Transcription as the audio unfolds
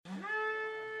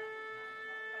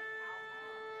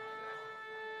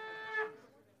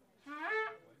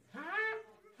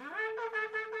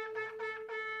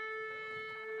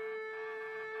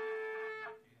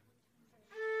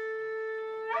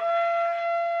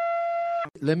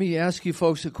Let me ask you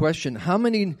folks a question. How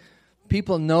many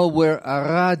people know where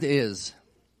Arad is?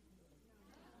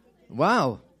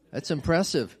 Wow, that's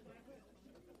impressive.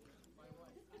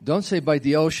 Don't say by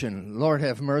the ocean. Lord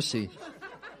have mercy.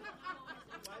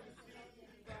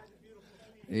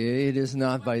 It is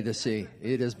not by the sea.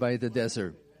 It is by the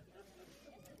desert.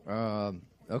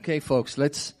 Okay, folks,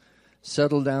 let's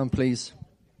settle down, please.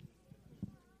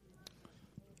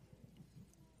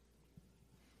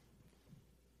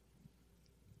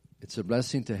 It's a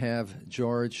blessing to have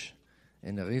George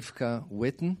and Rivka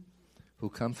Witten, who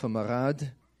come from Arad.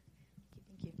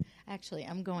 Thank you. Actually,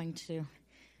 I'm going to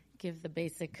give the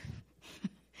basic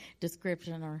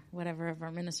description or whatever of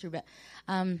our ministry, but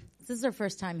this is our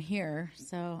first time here,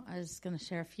 so I was just going to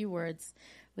share a few words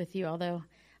with you, although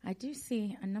I do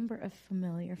see a number of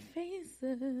familiar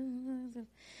faces, a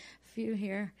few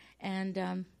here, and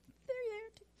they're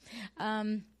there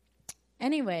too.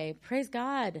 Anyway, praise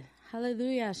God.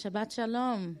 Hallelujah. Shabbat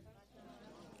Shalom.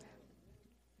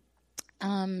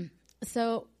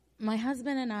 So my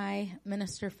husband and I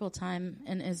minister full-time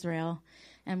in Israel,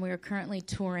 and we are currently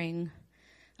touring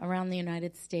around the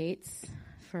United States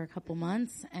for a couple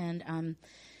months, and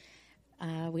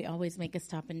we always make a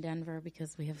stop in Denver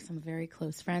because we have some very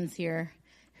close friends here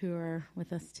who are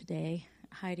with us today,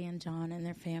 Heidi and John and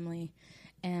their family.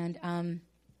 And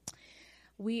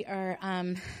we are,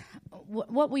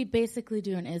 what we basically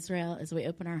do in Israel is we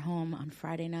open our home on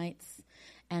Friday nights,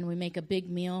 and we make a big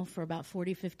meal for about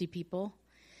 40, 50 people,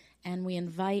 and we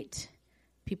invite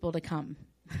people to come.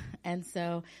 And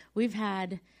so we've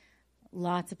had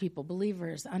lots of people,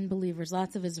 believers, unbelievers,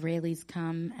 lots of Israelis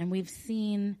come, and we've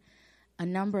seen a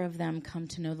number of them come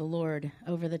to know the Lord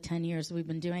over the 10 years we've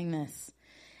been doing this.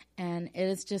 And it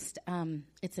is just,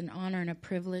 it's an honor and a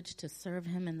privilege to serve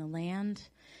him in the land.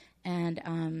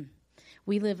 And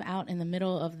we live out in the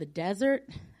middle of the desert.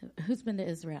 Who's been to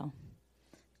Israel?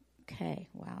 Okay,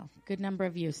 wow, good number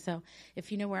of you. So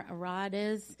if you know where Arad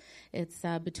is, it's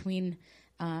between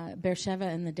Beersheba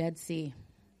and the Dead Sea.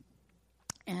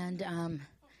 And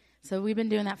so we've been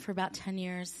doing that for about 10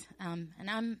 years. And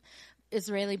I'm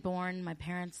Israeli born. My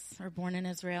parents are born in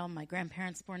Israel. My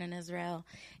grandparents born in Israel.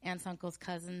 Aunts, uncles,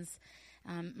 cousins.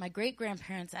 My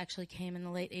great-grandparents actually came in the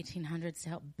late 1800s to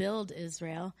help build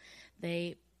Israel.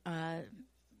 They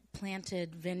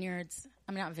planted vineyards.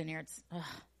 I mean, not vineyards.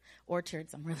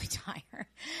 Orchards. I'm really tired.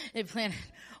 They planted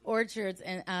orchards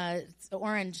and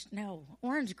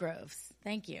orange groves.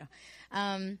 Thank you.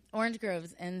 Orange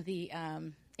groves in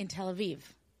Tel Aviv.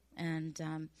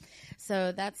 And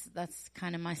so that's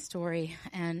kind of my story.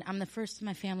 And I'm the first in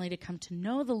my family to come to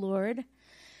know the Lord.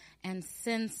 And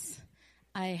since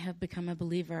I have become a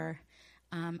believer,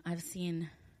 I've seen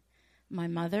my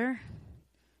mother,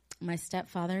 my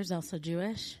stepfather is also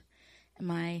Jewish,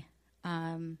 my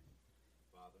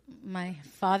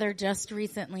father just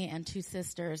recently, and two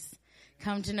sisters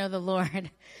come to know the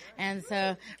Lord. And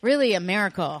so really a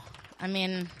miracle. I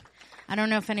mean, I don't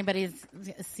know if anybody's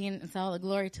seen, it's all the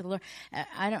glory to the Lord.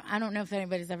 I don't know if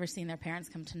anybody's ever seen their parents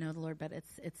come to know the Lord, but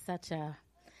it's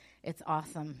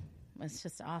awesome. It's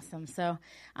just awesome. So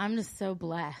I'm just so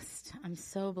blessed. I'm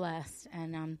so blessed.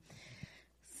 And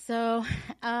so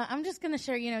I'm just going to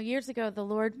share, years ago, the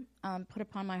Lord put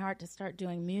upon my heart to start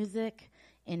doing music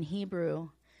in Hebrew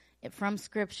from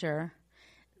Scripture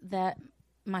that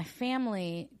my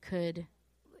family could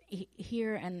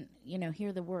hear and,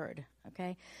 hear the word,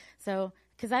 okay? So,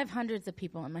 because I have hundreds of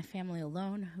people in my family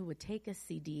alone who would take a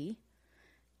CD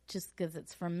just because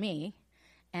it's from me,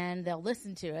 and they'll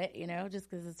listen to it, just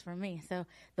because it's from me. So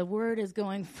the word is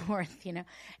going forth,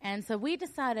 And so we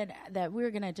decided that we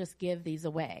were going to just give these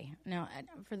away. Now,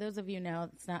 for those of you who know,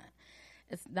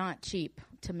 it's not cheap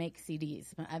to make CDs.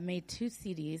 But I've made 2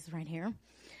 CDs right here.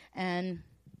 And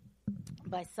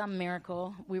by some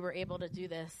miracle, we were able to do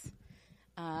this,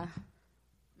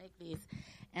 make these.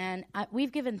 And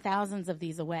we've given thousands of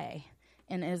these away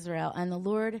in Israel. And the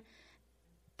Lord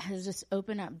has just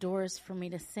opened up doors for me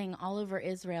to sing all over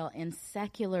Israel in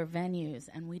secular venues,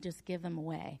 and we just give them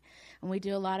away. And we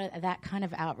do a lot of that kind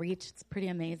of outreach. It's pretty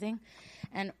amazing.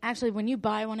 And actually, when you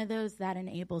buy one of those, that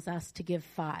enables us to give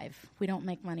 5. We don't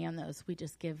make money on those. We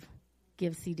just give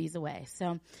CDs away.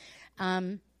 So,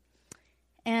 and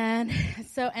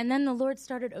then the Lord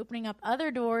started opening up other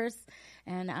doors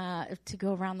and to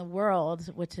go around the world,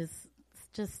 which is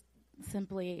just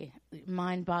simply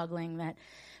mind-boggling that.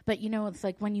 But, it's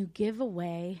like when you give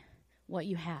away what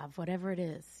you have, whatever it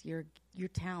is, your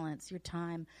talents, your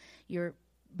time, your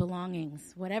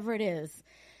belongings, whatever it is,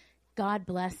 God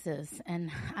blesses.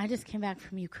 And I just came back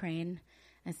from Ukraine.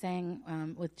 I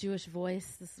sang with Jewish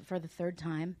Voice this for the 3rd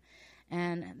time.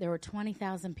 and there were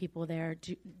 20,000 people there,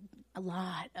 a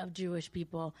lot of Jewish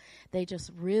people. They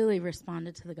just really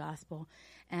responded to the gospel.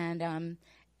 And,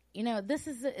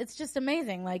 it's just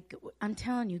amazing. Like, I'm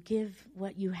telling you, give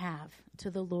what you have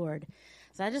to the Lord.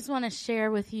 So I just want to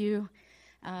share with you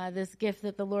this gift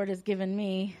that the Lord has given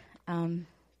me. And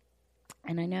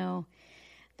I know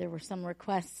there were some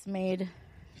requests made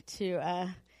to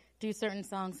do certain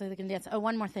songs so they can dance. Oh,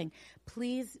 one more thing.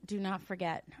 Please do not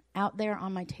forget, out there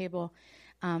on my table,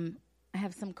 I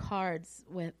have some cards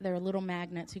they're little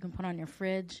magnets you can put on your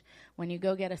fridge. When you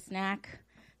go get a snack,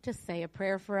 just say a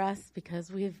prayer for us,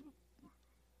 because we've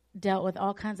dealt with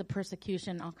all kinds of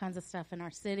persecution, all kinds of stuff in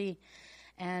our city,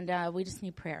 and we just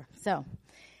need prayer.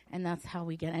 And that's how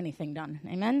we get anything done.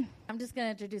 Amen? I'm just going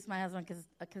to introduce my husband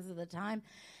because of the time.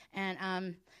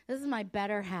 And this is my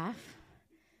better half.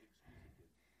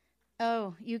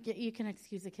 Oh, you can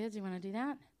excuse the kids. You want to do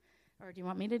that? Or do you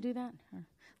want me to do that? Or,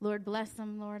 Lord, bless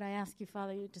them, Lord. I ask you,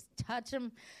 Father, you just touch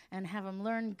them and have them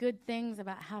learn good things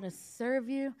about how to serve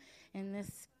you in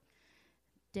this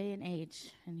day and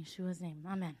age. In Yeshua's name,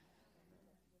 amen.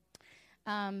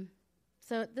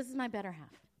 So this is my better half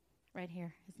right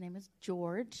here. His name is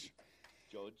George.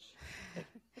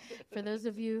 For those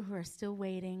of you who are still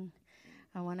waiting,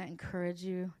 I want to encourage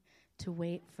you to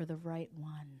wait for the right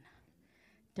one.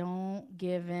 Don't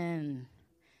give in.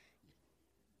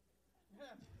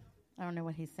 I don't know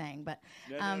what he's saying, but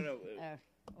No.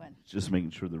 Just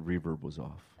making sure the reverb was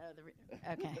off.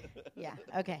 Okay. Yeah.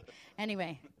 Okay.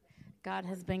 Anyway, God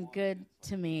has been good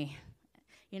to me.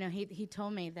 He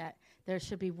told me that there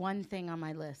should be one thing on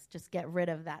my list. Just get rid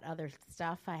of that other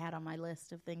stuff I had on my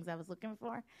list of things I was looking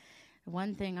for.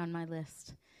 One thing on my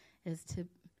list is to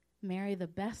marry the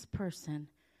best person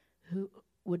who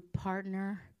would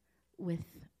partner with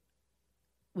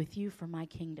you for my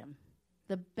kingdom.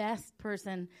 The best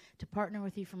person to partner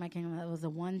with you for my kingdom. That was the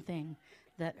one thing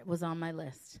that was on my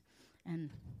list. And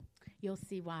you'll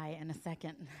see why in a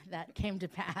second that came to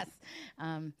pass.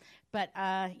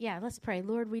 Let's pray.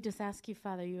 Lord, we just ask you,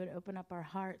 Father, you would open up our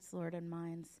hearts, Lord, and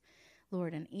minds,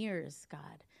 Lord, and ears,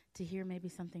 God, to hear maybe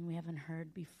something we haven't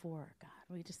heard before, God.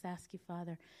 We just ask you,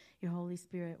 Father, your Holy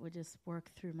Spirit would just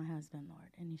work through my husband, Lord,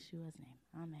 in Yeshua's name.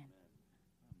 Amen.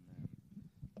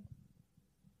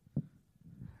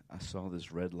 I saw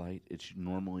this red light. It's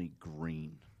normally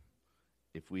green.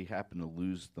 If we happen to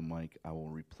lose the mic, I will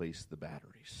replace the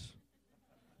batteries.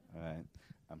 All right.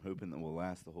 I'm hoping that will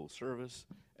last the whole service.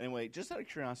 Anyway, just out of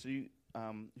curiosity,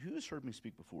 who has heard me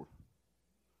speak before?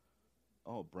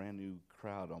 Oh, brand new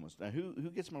crowd almost. Now, who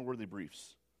gets my worthy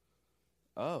briefs?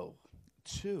 Oh,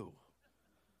 2.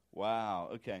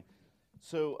 Wow. Okay.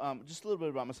 So just a little bit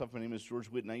about myself. My name is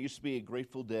George Whitten. I used to be a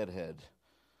Grateful Dead head.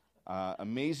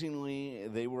 Amazingly,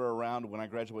 they were around when I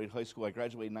graduated high school. I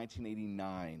graduated in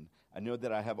 1989. I know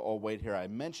that I have all white hair. I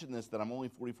mention this, that I'm only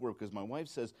 44, because my wife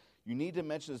says, you need to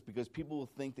mention this because people will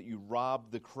think that you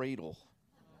robbed the cradle.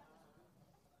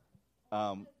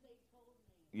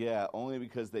 Yeah, only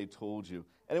because they told you.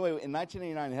 Anyway, in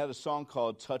 1989, I had a song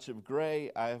called Touch of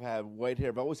Gray. I've had white hair.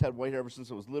 I've always had white hair ever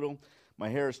since I was little. My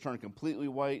hair has turned completely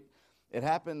white. It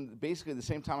happened basically the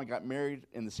same time I got married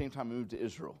and the same time I moved to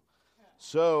Israel.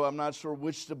 So I'm not sure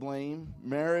which to blame,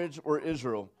 marriage or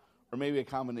Israel, or maybe a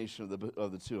combination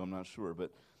of the two. I'm not sure.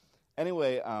 But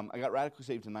anyway, I got radically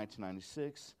saved in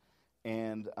 1996,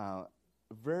 and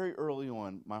very early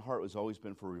on, my heart has always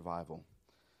been for revival.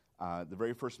 The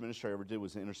very first ministry I ever did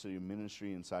was an inner city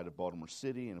ministry inside of Baltimore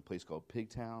City in a place called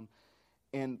Pigtown.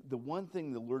 And the one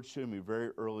thing the Lord showed me very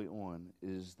early on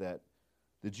is that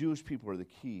the Jewish people are the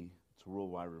key to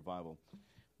worldwide revival.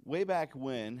 Way back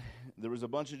when, there was a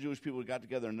bunch of Jewish people who got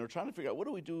together, and they were trying to figure out, what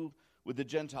do we do with the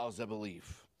Gentiles that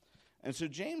believe? And so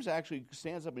James actually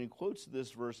stands up and he quotes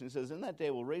this verse, and he says, in that day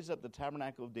we'll raise up the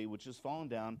tabernacle of David, which is fallen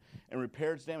down, and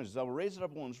repair its damages. I will raise it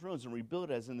up on its ruins and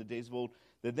rebuild it as in the days of old,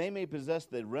 that they may possess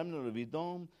the remnant of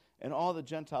Edom, and all the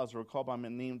Gentiles who are called by my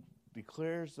name,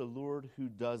 declares the Lord who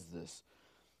does this.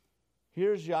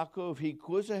 Here's Yaakov. He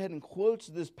goes ahead and quotes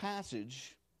this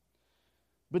passage,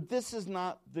 but this is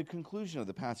not the conclusion of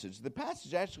the passage. The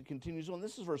passage actually continues on.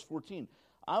 This is verse 14.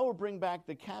 I will bring back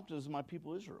the captives of my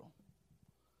people Israel.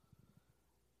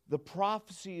 The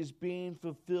prophecy is being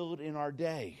fulfilled in our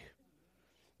day.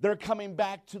 They're coming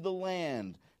back to the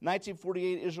land.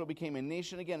 1948, Israel became a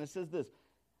nation again. It says this,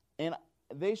 and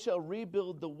they shall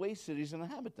rebuild the waste cities and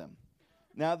inhabit them.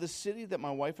 Now, the city that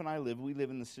my wife and I live, we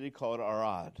live in the city called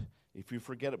Arad. If you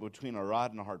forget it, between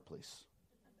Arad and a hard place.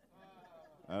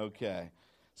 Okay.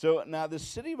 So now the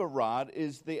city of Arad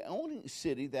is the only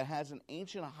city that has an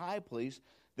ancient high place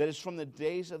that is from the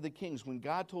days of the kings. When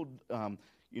God told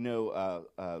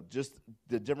just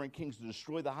the different kings to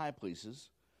destroy the high places.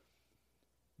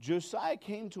 Josiah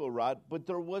came to Arad, but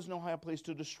there was no high place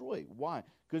to destroy. Why?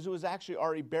 Because it was actually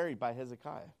already buried by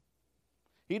Hezekiah.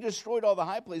 He destroyed all the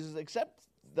high places, except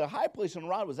the high place in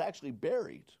Arad was actually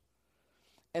buried.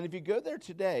 And if you go there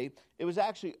today, it was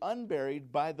actually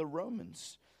unburied by the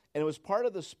Romans. And it was part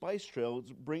of the spice trail,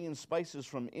 bringing spices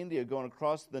from India, going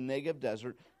across the Negev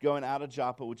desert, going out of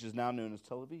Joppa, which is now known as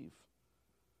Tel Aviv.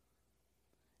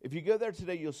 If you go there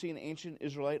today, you'll see an ancient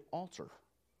Israelite altar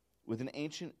with an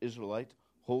ancient Israelite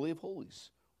Holy of Holies,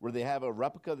 where they have a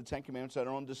replica of the Ten Commandments that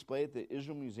are on display at the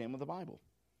Israel Museum of the Bible.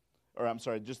 Or, I'm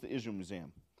sorry, just the Israel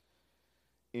Museum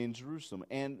in Jerusalem.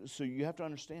 And so you have to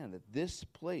understand that this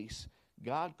place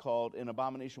God called an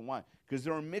abomination. Why? Because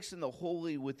they were mixing the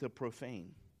holy with the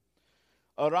profane.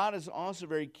 Arad is also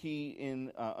very key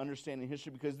in understanding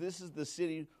history, because this is the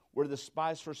city where the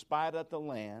spies first spied out the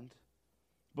land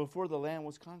before the land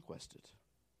was conquested.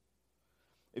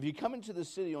 If you come into the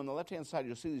city, on the left-hand side,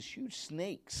 you'll see these huge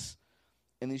snakes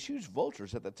and these huge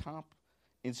vultures at the top.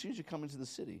 And as soon as you come into the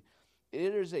city,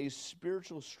 it is a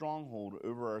spiritual stronghold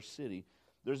over our city.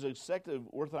 There's a sect of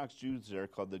Orthodox Jews there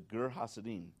called the Gur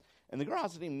Hasidim. And the Gur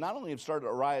Hasidim not only have started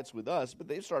riots with us, but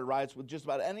they've started riots with just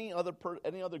about any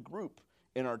other group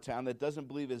in our town that doesn't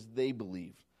believe as they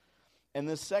believe. And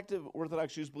this sect of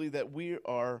Orthodox Jews believe that we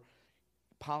are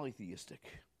polytheistic,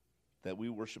 that we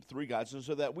worship three gods, and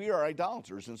so that we are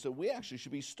idolaters, and so we actually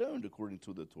should be stoned according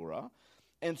to the Torah.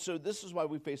 And so this is why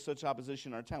we face such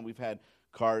opposition in our town. We've had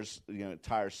cars,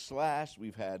 tires slashed.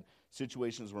 We've had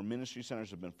situations where ministry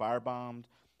centers have been firebombed.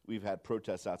 We've had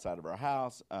protests outside of our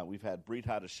house. We've had Brit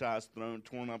Hadashahs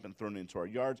torn up and thrown into our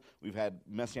yards. We've had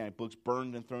Messianic books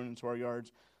burned and thrown into our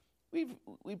yards.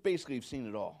 We've basically seen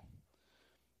it all.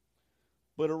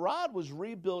 But Arad was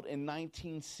rebuilt in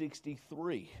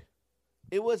 1963.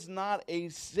 It was not a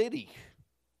city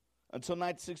until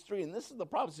 1963. And this is the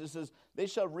prophecy. It says, they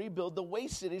shall rebuild the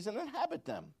waste cities and inhabit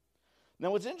them.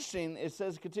 Now what's interesting, it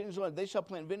says, continues on, they shall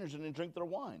plant vineyards and drink their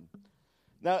wine.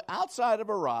 Now outside of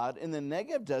Arad, in the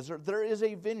Negev desert, there is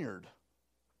a vineyard.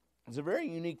 It's a very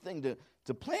unique thing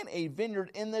to plant a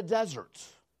vineyard in the desert.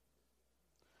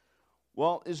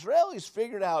 Well, Israelis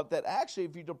figured out that actually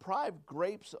if you deprive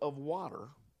grapes of water,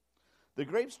 the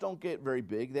grapes don't get very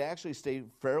big. They actually stay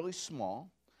fairly small.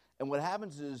 And what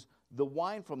happens is the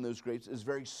wine from those grapes is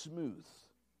very smooth.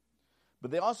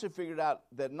 But they also figured out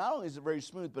that not only is it very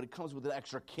smooth, but it comes with an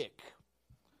extra kick.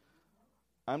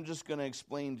 I'm just going to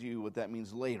explain to you what that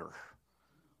means later,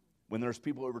 when there's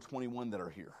people over 21 that are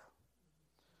here.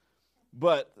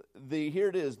 But here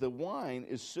it is. The wine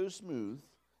is so smooth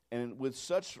and with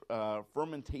such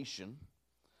fermentation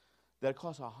that it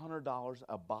costs $100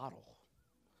 a bottle.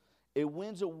 It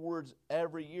wins awards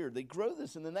every year. They grow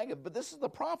this in the Negev, but this is the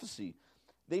prophecy.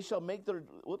 They shall make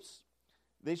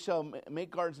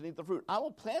make gardens and eat the fruit. I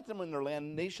will plant them in their land,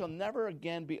 and they shall never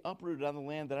again be uprooted on the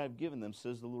land that I have given them,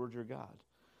 says the Lord your God.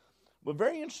 But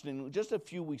very interesting, just a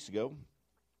few weeks ago,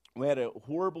 we had a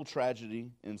horrible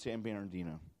tragedy in San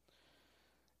Bernardino.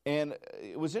 And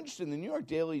it was interesting, the New York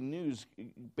Daily News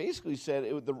basically said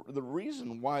the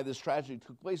reason why this tragedy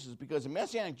took place is because a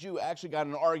Messianic Jew actually got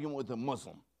in an argument with a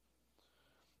Muslim.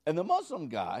 And the Muslim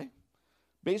guy,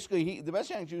 basically, the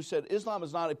Messianic Jew said Islam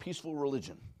is not a peaceful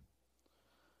religion.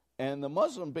 And the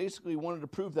Muslim basically wanted to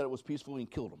prove that it was peaceful and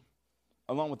killed him,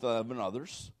 along with 11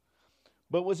 others.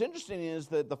 But what's interesting is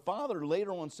that the father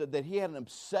later on said that he had an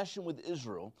obsession with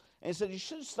Israel. And he said, you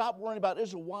should stop worrying about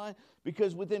Israel. Why?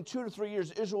 Because within 2 to 3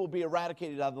 years, Israel will be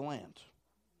eradicated out of the land.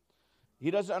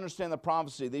 He doesn't understand the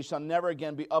prophecy. They shall never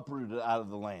again be uprooted out of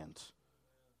the land.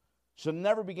 Shall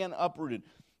never begin uprooted.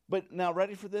 But now,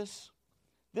 ready for this?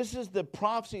 This is the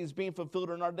prophecy that's being fulfilled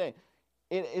in our day.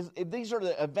 These are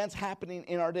the events happening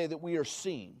in our day that we are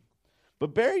seeing.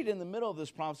 But buried in the middle of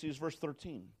this prophecy is verse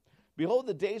 13. Behold,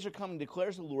 the days are coming,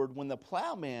 declares the Lord, when the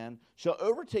plowman shall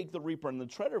overtake the reaper, and the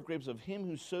treader of grapes of him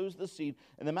who sows the seed,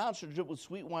 and the mountains shall drip with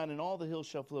sweet wine, and all the hills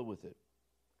shall flow with it.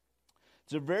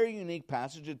 It's a very unique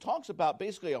passage. It talks about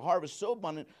basically a harvest so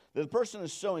abundant that the person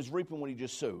is sowing is reaping what he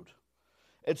just sowed.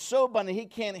 It's so abundant he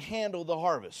can't handle the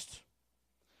harvest.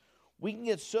 We can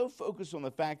get so focused on the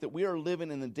fact that we are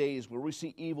living in the days where we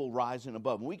see evil rising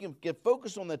above. And we can get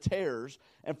focused on the tares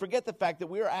and forget the fact that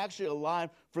we are actually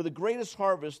alive for the greatest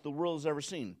harvest the world has ever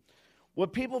seen.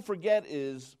 What people forget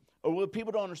is, or what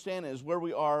people don't understand is where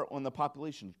we are on the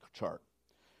population chart.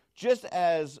 Just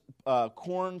as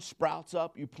corn sprouts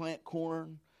up, you plant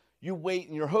corn, you wait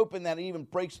and you're hoping that it even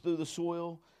breaks through the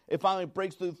soil. It finally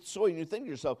breaks through the soil and you think to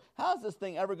yourself, how is this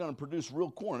thing ever going to produce real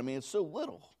corn? I mean, it's so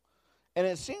little. And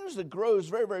it seems to grow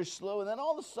very, very slow, and then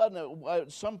all of a sudden,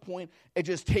 at some point, it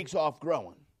just takes off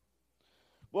growing.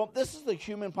 Well, this is the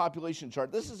human population chart.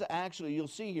 This is actually, you'll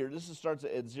see here, starts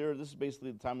at 0. This is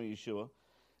basically the time of Yeshua.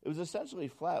 It was essentially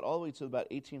flat all the way to about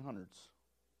 1800s.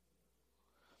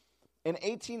 In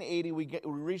 1880, we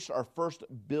reached our first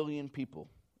billion people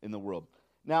in the world.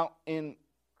 Now, in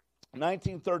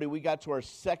 1930, we got to our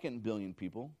second billion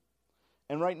people,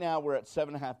 and right now we're at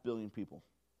 7.5 billion people.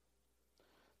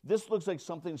 This looks like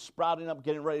something sprouting up,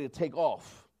 getting ready to take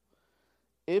off.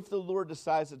 If the Lord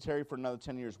decides to tarry for another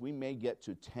 10 years, we may get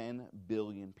to 10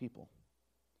 billion people.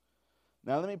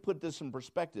 Now, let me put this in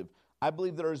perspective. I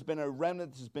believe there has been a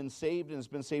remnant that has been saved, and has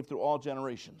been saved through all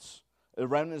generations. A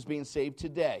remnant is being saved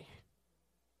today.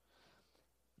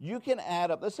 You can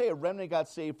add up, let's say a remnant got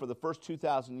saved for the first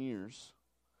 2,000 years.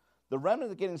 The remnant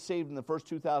that getting saved in the first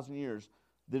 2,000 years,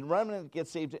 the remnant that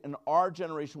gets saved in our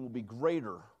generation will be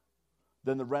greater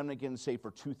than the remnant getting saved for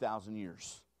 2,000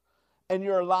 years. And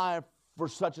you're alive for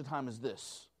such a time as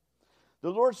this. The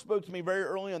Lord spoke to me very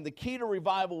early on. The key to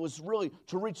revival was really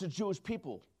to reach the Jewish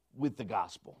people with the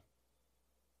gospel.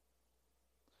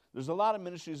 There's a lot of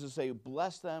ministries that say,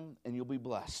 bless them and you'll be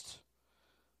blessed.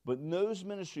 But those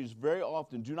ministries very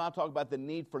often do not talk about the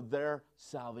need for their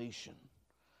salvation.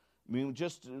 I mean,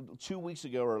 just 2 weeks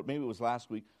ago, or maybe it was last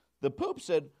week, the Pope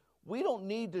said, we don't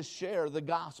need to share the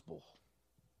gospel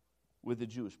with the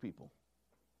Jewish people.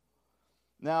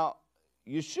 Now,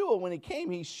 Yeshua, when he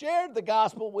came, he shared the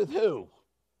gospel with who?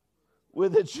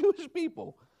 With the Jewish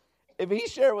people. If he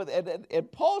shared with,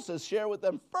 and Paul says, share with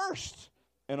them first,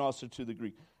 and also to the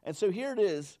Greek. And so here it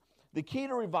is. The key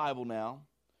to revival now,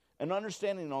 and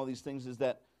understanding all these things, is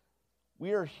that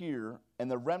we are here,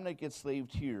 and the remnant gets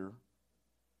slaved here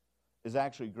is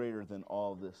actually greater than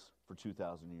all of this for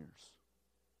 2,000 years.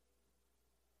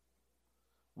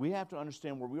 We have to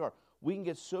understand where we are. We can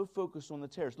get so focused on the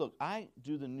tares. Look, I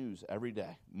do the news every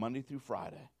day, Monday through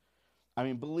Friday. I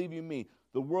mean, believe you me,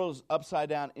 the world is upside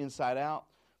down, inside out.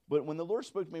 But when the Lord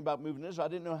spoke to me about moving to Israel, I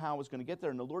didn't know how I was going to get there.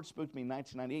 And the Lord spoke to me in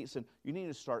 1998 and said, you need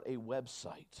to start a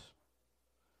website.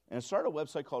 And I started a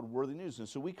website called Worthy News. And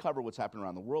so we cover what's happening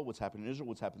around the world, what's happening in Israel,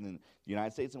 what's happening in the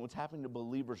United States, and what's happening to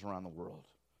believers around the world.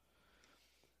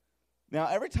 Now,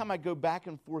 every time I go back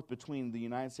and forth between the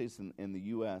United States and the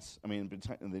U.S., between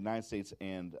the United States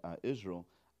and Israel,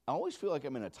 I always feel like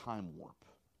I'm in a time warp.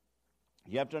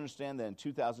 You have to understand that in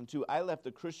 2002, I left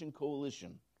the Christian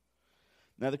Coalition.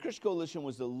 Now, the Christian Coalition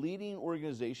was the leading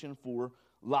organization for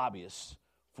lobbyists,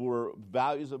 for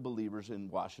values of believers in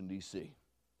Washington, D.C.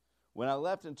 When I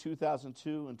left in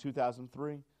 2002 and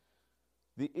 2003,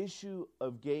 the issue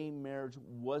of gay marriage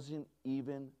wasn't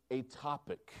even a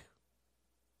topic.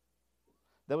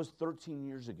 That was 13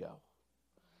 years ago.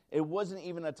 It wasn't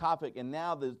even a topic, and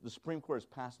now the Supreme Court has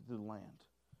passed it through the land.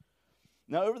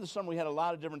 Now, over the summer, we had a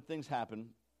lot of different things happen,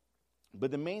 but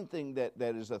the main thing that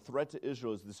is a threat to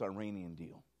Israel is this Iranian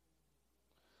deal.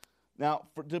 Now,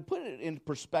 to put it in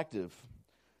perspective,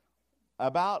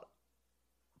 about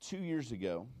 2 years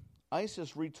ago,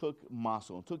 ISIS retook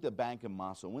Mosul, took the bank in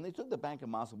Mosul. When they took the bank in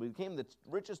Mosul, it became the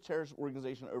richest terrorist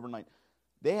organization overnight.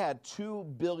 They had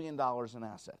 $2 billion in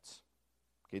assets.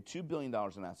 Okay, $2 billion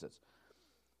in assets.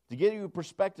 To give you a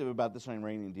perspective about this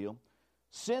Iranian deal,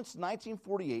 since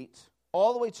 1948,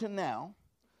 all the way to now,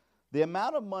 the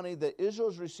amount of money that Israel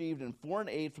has received in foreign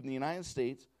aid from the United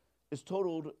States is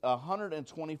totaled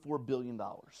 $124 billion.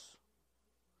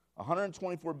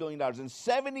 $124 billion. In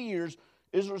 70 years,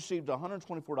 Israel received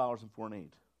 $124 in foreign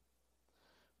aid.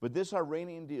 But this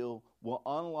Iranian deal will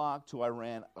unlock to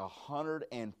Iran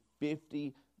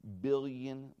 $150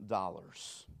 billion.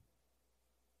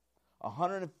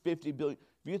 $150 billion.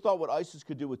 If you thought what ISIS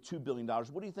could do with $2 billion,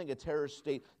 what do you think a terrorist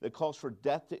state that calls for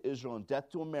death to Israel and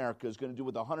death to America is going to do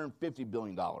with $150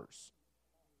 billion?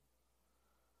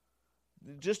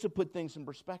 Just to put things in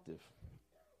perspective.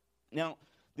 Now,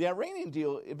 the Iranian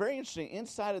deal, very interesting.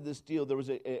 Inside of this deal, there was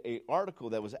a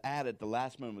article that was added at the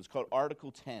last moment. It's called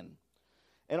Article 10.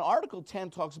 And Article 10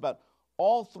 talks about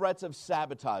all threats of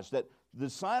sabotage, that the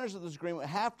signers of this agreement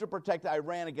have to protect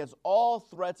Iran against all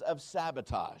threats of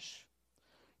sabotage.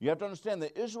 You have to understand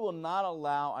that Israel will not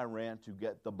allow Iran to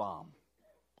get the bomb.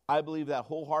 I believe that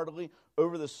wholeheartedly.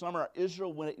 Over the summer,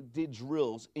 Israel did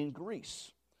drills in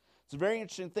Greece. It's a very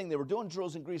interesting thing. They were doing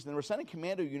drills in Greece, and they were sending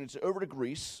commando units over to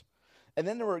Greece, and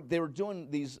then they were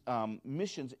doing these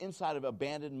missions inside of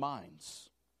abandoned mines.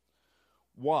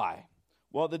 Why?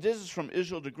 Well, the distance from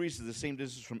Israel to Greece is the same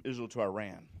distance from Israel to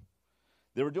Iran.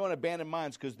 They were doing abandoned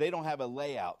mines because they don't have a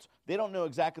layout. They don't know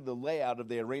exactly the layout of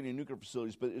the Iranian nuclear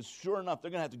facilities, but it's sure enough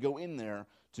they're going to have to go in there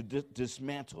to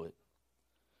dismantle it.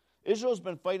 Israel's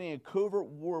been fighting a covert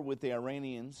war with the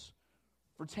Iranians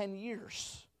for 10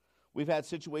 years. We've had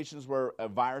situations where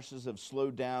viruses have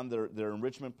slowed down their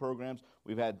enrichment programs.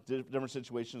 We've had different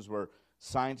situations where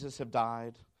scientists have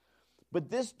died. But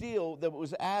this deal that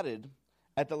was added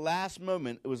at the last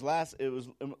moment, it was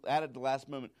added at the last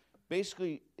moment,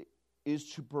 basically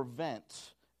is to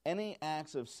prevent any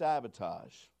acts of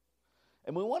sabotage.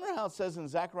 And we wonder how it says in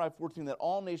Zechariah 14 that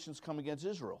all nations come against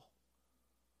Israel.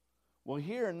 Well,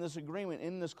 here in this agreement,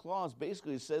 in this clause,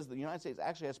 basically it says the United States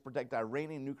actually has to protect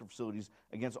Iranian nuclear facilities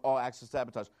against all acts of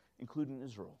sabotage, including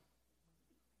Israel.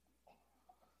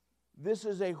 This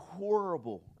is a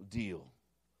horrible deal.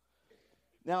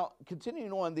 Now,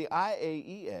 continuing on, the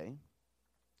IAEA,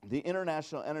 the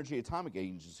International Energy Atomic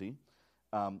Agency,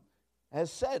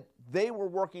 has said they were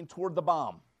working toward the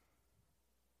bomb.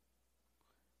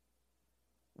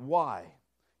 Why?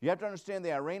 You have to understand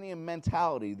the Iranian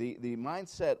mentality, the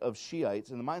mindset of Shiites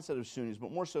and the mindset of Sunnis,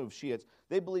 but more so of Shiites.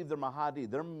 They believe their Mahdi,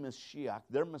 their Mashiach,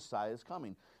 their Messiah is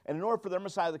coming. And in order for their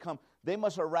Messiah to come, they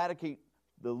must eradicate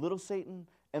the little Satan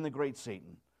and the great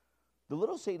Satan. The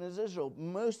little Satan is Israel.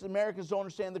 Most Americans don't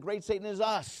understand the great Satan is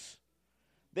us.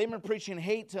 They've been preaching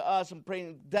hate to us and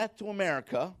praying death to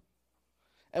America.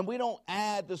 And we don't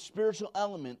add the spiritual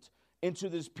element into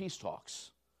these peace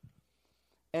talks.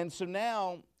 And so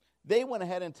now they went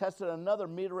ahead and tested another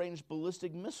mid-range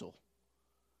ballistic missile.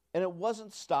 And it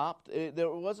wasn't stopped. There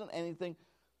wasn't anything.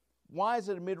 Why is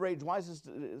it a mid-range? Why is this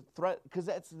a threat? Because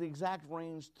that's the exact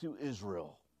range to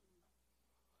Israel.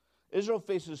 Israel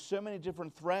faces so many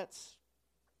different threats.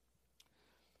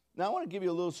 Now, I want to give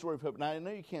you a little story of hope. Now, I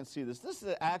know you can't see this. This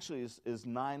is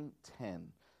 9/10,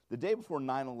 the day before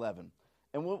 9/11.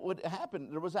 And what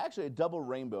happened, there was actually a double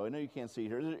rainbow. I know you can't see it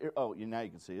here. Oh, now you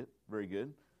can see it. Very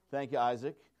good. Thank you,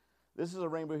 Isaac. This is a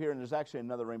rainbow here, and there's actually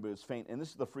another rainbow that's faint, and this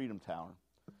is the Freedom Tower.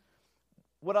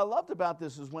 What I loved about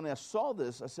this is when I saw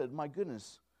this, I said, my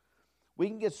goodness, we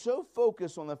can get so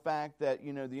focused on the fact that,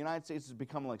 the United States has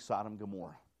become like Sodom and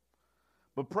Gomorrah.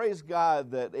 But praise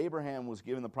God that Abraham was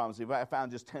given the promise. If I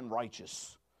found just 10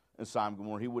 righteous in Sodom and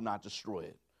Gomorrah, he would not destroy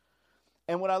it.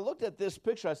 And when I looked at this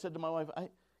picture, I said to my wife,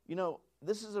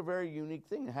 this is a very unique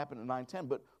thing that happened at 9/10.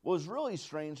 But what was really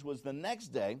strange was the next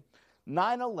day,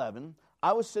 9/11,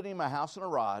 I was sitting in my house in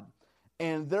Arad,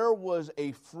 and there was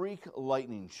a freak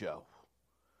lightning show.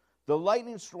 The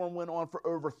lightning storm went on for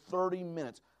over 30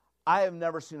 minutes. I have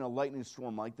never seen a lightning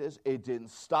storm like this. It didn't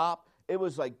stop. It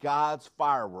was like God's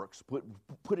fireworks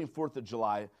putting 4th of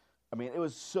July. I mean, it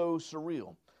was so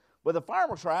surreal. But the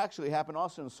fireworks are actually happening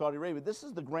also in Saudi Arabia. This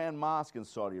is the Grand Mosque in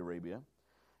Saudi Arabia.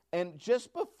 And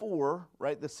just before,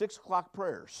 the 6 o'clock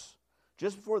prayers,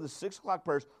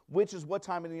 which is what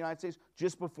time in the United States?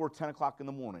 Just before 10 o'clock in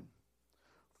the morning.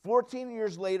 14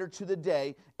 years later to the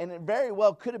day, and it very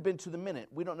well could have been to the minute.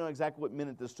 We don't know exactly what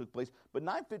minute this took place, but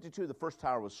 9:52, the first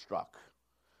tower was struck.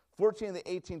 14 of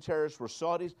the 18 terrorists were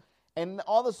Saudis, and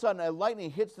all of a sudden, a lightning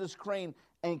hits this crane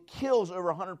and kills over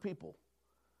 100 people.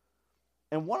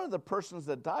 And one of the persons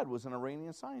that died was an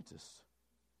Iranian scientist.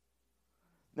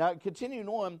 Now, continuing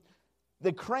on,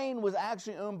 the crane was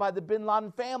actually owned by the bin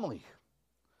Laden family.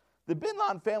 The bin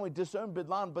Laden family disowned bin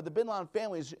Laden, but the bin Laden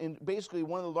family is basically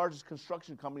one of the largest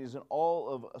construction companies in all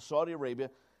of Saudi Arabia,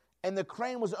 and the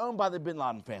crane was owned by the bin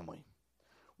Laden family.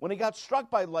 When it got struck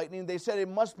by lightning, they said it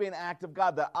must be an act of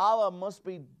God, that Allah must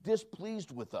be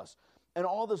displeased with us. And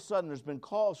all of a sudden, there's been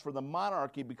calls for the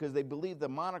monarchy because they believe the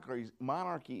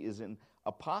monarchy is in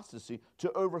apostasy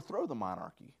to overthrow the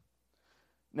monarchy.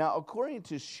 Now, according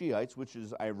to Shiites, which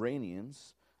is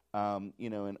Iranians,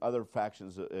 and other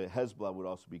factions, Hezbollah would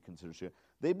also be considered Shia,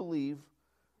 they believe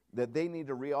that they need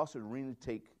to also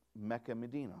retake Mecca,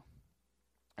 Medina.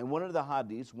 And one of the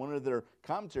hadiths, one of their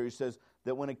commentaries says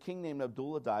that when a king named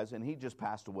Abdullah dies, and he just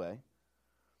passed away,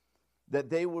 that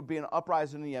they would be an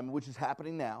uprising in Yemen, which is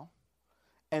happening now,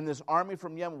 and this army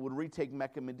from Yemen would retake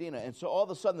Mecca, Medina. And so all of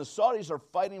a sudden, the Saudis are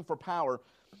fighting for power,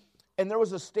 and there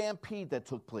was a stampede that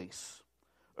took place.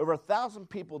 Over 1,000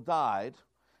 people died,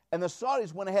 and the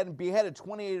Saudis went ahead and beheaded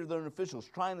 28 of their own officials,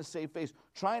 trying to save face,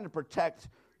 trying to protect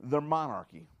their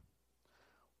monarchy.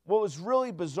 What was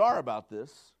really bizarre about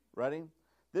this, ready?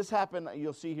 This happened,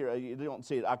 you'll see here, you don't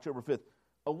see it, October 5th.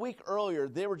 A week earlier,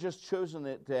 they were just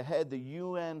chosen to head the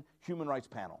UN Human Rights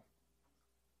Panel.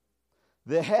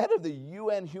 The head of the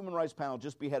UN Human Rights Panel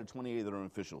just beheaded 28 of their own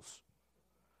officials.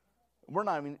 We're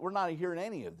not hearing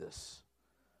any of this.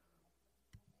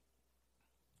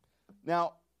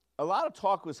 Now, a lot of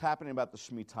talk was happening about the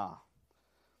Shemitah.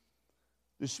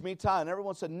 the Shemitah, and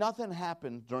everyone said nothing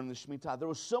happened during the Shemitah. There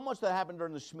was so much that happened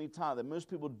during the Shemitah that most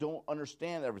people don't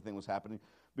understand everything was happening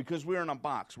because we're in a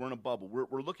box, we're in a bubble.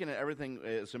 We're looking at everything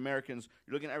as Americans.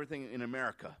 You're looking at everything in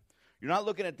America. You're not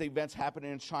looking at the events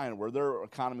happening in China where their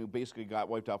economy basically got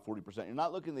wiped out 40%. You're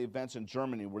not looking at the events in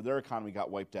Germany where their economy got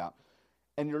wiped out.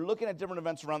 And you're looking at different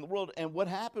events around the world. And what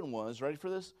happened was, ready for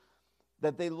this,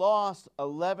 that they lost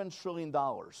 $11 trillion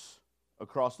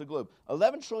across the globe.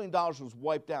 $11 trillion was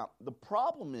wiped out. The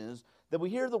problem is that we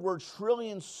hear the word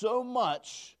trillion so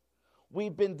much,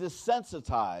 we've been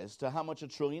desensitized to how much a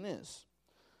trillion is.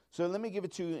 So let me give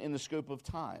it to you in the scope of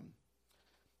time.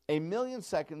 1 million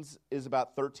seconds is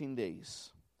about 13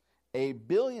 days. 1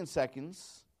 billion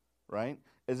seconds, right,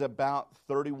 is about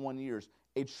 31 years.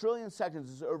 1 trillion seconds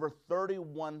is over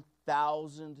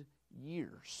 31,000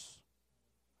 years.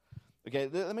 Okay,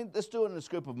 let's do it in the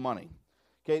scope of money.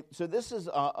 Okay, so this is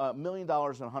 $1 million and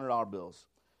 $100 bills.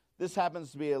 This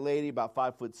happens to be a lady about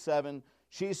 5'7".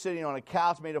 She's sitting on a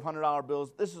couch made of $100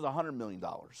 bills. This is $100 million.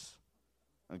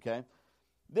 Okay,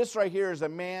 this right here is a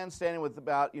man standing with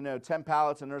about 10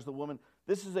 pallets, and there's the woman.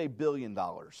 This is $1 billion.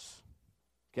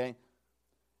 Okay,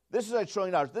 this is $1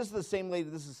 trillion. This is the same lady.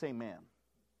 This is the same man.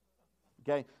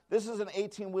 Okay, this is an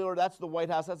 18-wheeler. That's the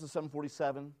White House. That's a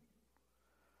 747.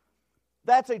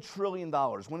 That's $1 trillion.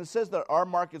 When it says that our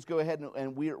markets go ahead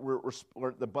and we're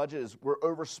the budget is we're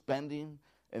overspending,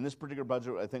 in this particular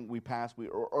budget I think we passed, we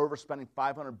are overspending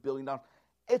 $500 billion.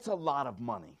 It's a lot of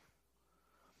money.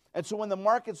 And so when the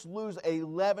markets lose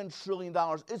 $11 trillion,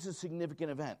 it's a significant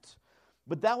event.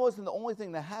 But that wasn't the only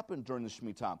thing that happened during the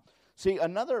Shemitah. See,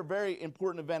 another very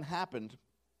important event happened.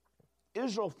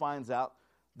 Israel finds out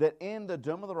that in the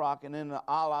Dome of the Rock and in the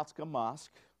Al-Aqsa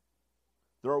Mosque,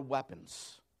 there are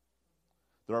weapons.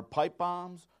 There are pipe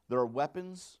bombs, there are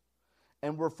weapons,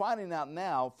 and we're finding out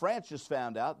now, France just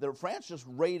found out, that France just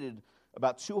raided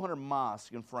about 200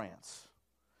 mosques in France.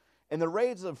 In the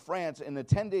raids of France, in the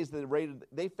 10 days that they raided,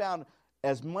 they found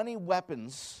as many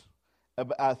weapons,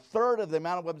 a third of the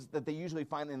amount of weapons that they usually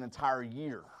find in an entire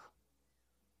year,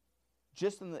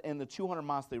 just in the 200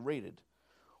 mosques they raided.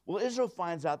 Well, Israel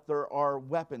finds out there are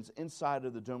weapons inside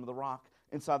of the Dome of the Rock,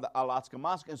 inside the Al-Aqsa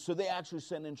Mosque, and so they actually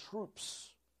send in troops,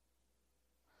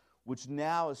 which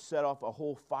now has set off a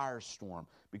whole firestorm,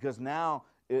 because now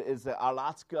it is the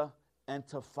Al-Aqsa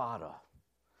Intifada.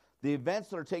 The events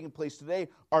that are taking place today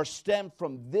are stemmed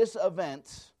from this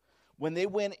event when they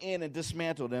went in and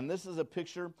dismantled. And this is a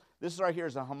picture. This right here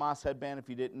is a Hamas headband, if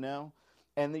you didn't know.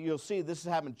 And you'll see this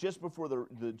happened just before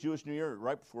the Jewish New Year,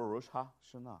 right before Rosh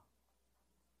Hashanah.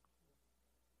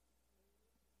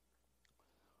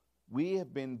 We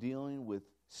have been dealing with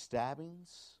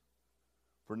stabbings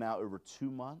for now over 2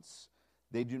 months.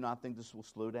 They do not think this will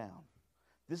slow down.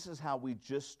 This is how we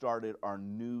just started our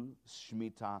new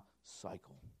Shemitah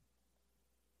cycle.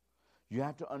 You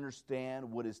have to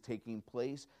understand what is taking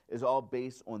place is all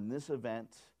based on this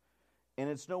event. And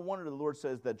it's no wonder the Lord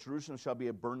says that Jerusalem shall be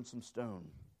a burdensome stone.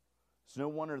 It's no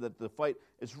wonder that the fight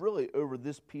is really over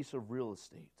this piece of real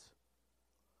estate.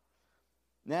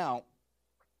 Now,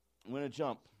 I'm going to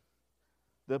jump.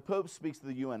 The Pope speaks to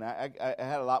the UN. I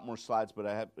had a lot more slides, but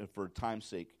I have for time's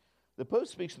sake. The Pope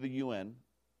speaks to the UN.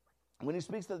 When he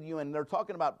speaks to the UN, they're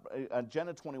talking about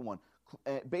Agenda 21,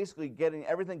 basically getting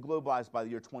everything globalized by the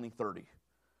year 2030.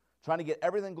 Trying to get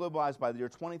everything globalized by the year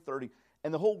 2030,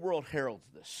 and the whole world heralds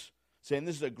this, saying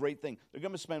this is a great thing. They're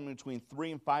going to spend between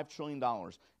 $3 and $5 trillion.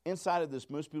 Inside of this,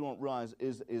 most people don't realize,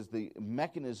 is the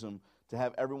mechanism to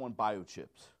have everyone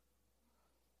biochipped.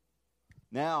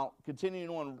 Now, continuing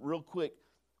on real quick,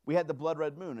 we had the blood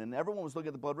red moon, and everyone was looking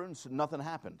at the blood red moon and said nothing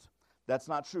happened. That's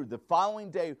not true. The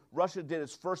following day, Russia did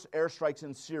its first airstrikes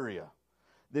in Syria.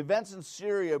 The events in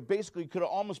Syria basically could have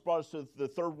almost brought us to the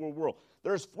Third World War.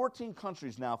 There's 14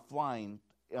 countries now flying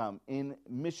in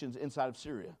missions inside of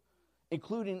Syria,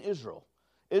 including Israel.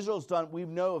 Israel's done, we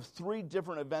know of 3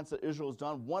 different events that Israel's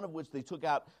done, one of which they took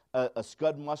out a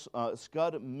Scud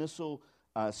missile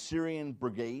Syrian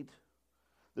brigade.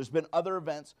 There's been other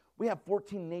events. We have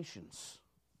 14 nations.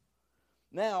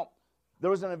 Now, there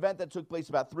was an event that took place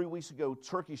about 3 weeks ago.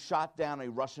 Turkey shot down a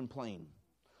Russian plane.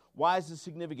 Why is this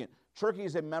significant? Turkey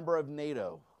is a member of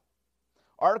NATO.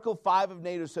 Article 5 of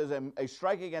NATO says a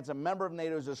strike against a member of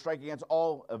NATO is a strike against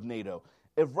all of NATO.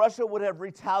 If Russia would have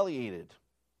retaliated,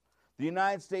 the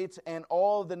United States and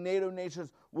all of the NATO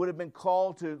nations would have been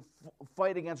called to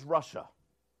fight against Russia.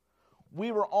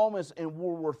 We were almost in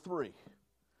World War III.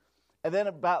 And then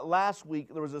about last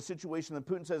week, there was a situation that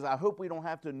Putin says, I hope we don't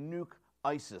have to nuke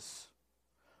ISIS.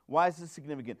 Why is this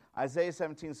significant? Isaiah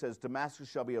 17 says, Damascus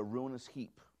shall be a ruinous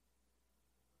heap.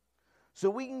 So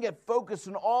we can get focused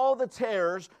on all the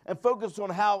terrors and focus on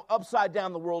how upside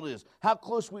down the world is, how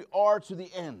close we are to the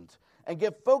end, and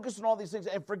get focused on all these things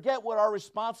and forget what our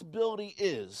responsibility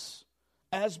is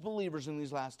as believers in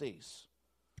these last days.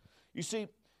 You see,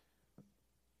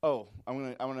 I'm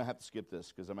gonna have to skip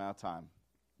this because I'm out of time.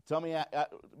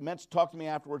 Talk to me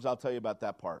afterwards. I'll tell you about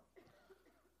that part.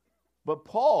 But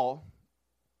Paul,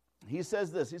 he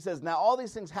says this. He says, now all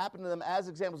these things happened to them as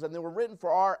examples, and they were written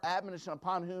for our admonition,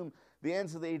 upon whom the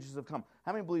ends of the ages have come.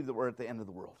 How many believe that we're at the end of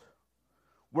the world?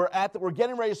 We're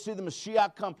getting ready to see the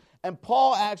Mashiach come. And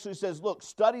Paul actually says, look,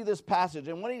 study this passage.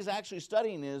 And what he's actually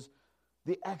studying is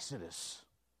the Exodus.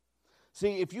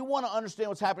 See, if you want to understand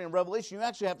what's happening in Revelation, you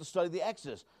actually have to study the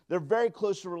Exodus. They're very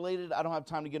closely related. I don't have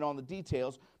time to get on the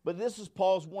details, but this is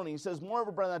Paul's warning. He says,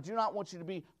 moreover, brethren, I do not want you to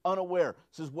be unaware.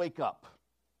 He says, wake up.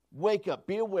 Wake up.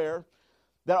 Be aware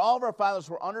that all of our fathers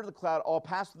were under the cloud, all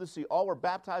passed through the sea, all were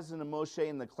baptized into Moshe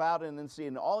in the cloud and in the sea,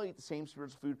 and all ate the same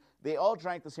spiritual food. They all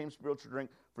drank the same spiritual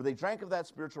drink, for they drank of that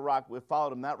spiritual rock which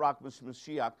followed them. That rock was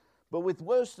Mashiach. But with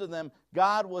most of them,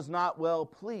 God was not well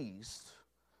pleased,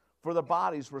 for their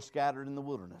bodies were scattered in the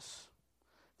wilderness.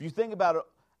 If you think about it,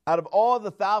 out of all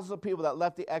the thousands of people that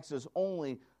left the Exodus,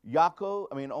 only Joshua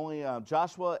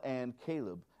and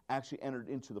Caleb actually entered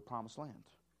into the promised land.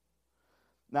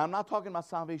 Now, I'm not talking about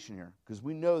salvation here, because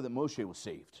we know that Moshe was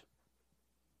saved.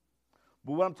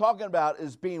 But what I'm talking about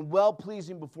is being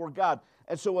well-pleasing before God.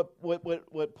 And so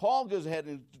what Paul goes ahead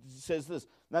and says this.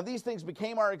 Now, these things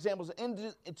became our examples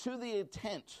to the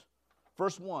intent.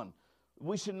 Verse 1.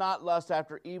 We should not lust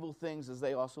after evil things as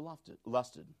they also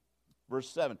lusted. Verse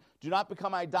 7. Do not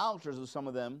become idolaters as some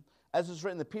of them. As is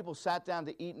written, the people sat down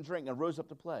to eat and drink and rose up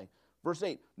to play. Verse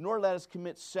 8. Nor let us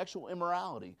commit sexual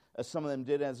immorality as some of them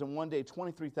did, as in one day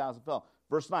 23,000 fell.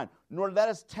 Verse 9. Nor let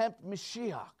us tempt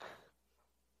Mashiach,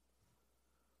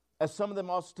 as some of them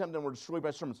also tempted and were destroyed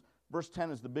by serpents. Verse 10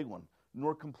 is the big one.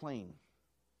 Nor complain,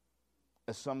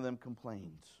 as some of them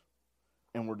complained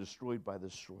and were destroyed by the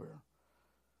destroyer.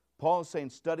 Paul is saying,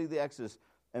 study the Exodus.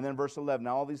 And then verse 11,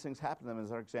 now all these things happened to them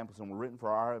as our examples and were written for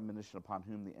our admonition, upon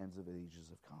whom the ends of the ages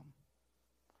have come.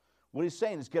 What he's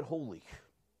saying is get holy.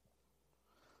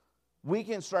 We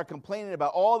can start complaining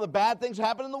about all the bad things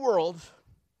happen in the world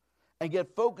and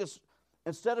get focused,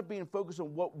 instead of being focused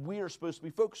on what we are supposed to be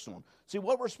focused on. See,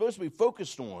 what we're supposed to be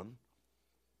focused on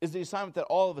is the assignment that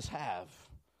all of us have,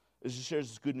 is to share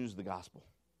this good news of the gospel.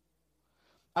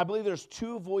 I believe there's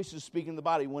two voices speaking in the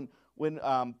body. When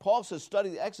Paul says study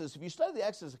the Exodus, if you study the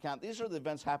Exodus account, these are the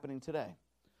events happening today.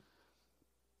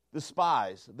 The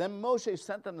spies. Then Moshe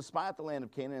sent them to spy out the land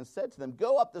of Canaan and said to them,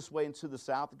 go up this way into the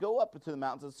south, go up into the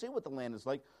mountains and see what the land is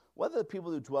like, whether the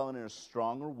people who dwell in it are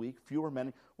strong or weak, few or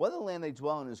many, whether the land they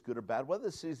dwell in is good or bad, whether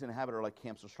the cities inhabited are like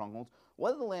camps or strongholds,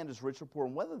 whether the land is rich or poor,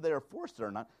 and whether they are forested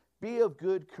or not. Be of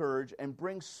good courage and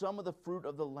bring some of the fruit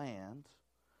of the land.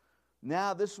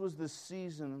 Now this was the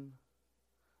season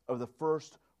of the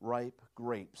first ripe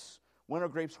grapes. When are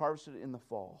grapes harvested? In the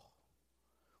fall.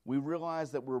 We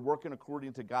realize that we're working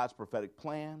according to God's prophetic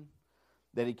plan,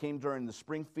 that he came during the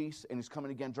spring feast, and he's coming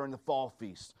again during the fall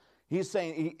feast. He's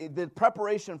saying the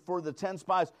preparation for the 10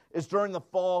 spies is during the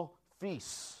fall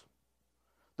feasts.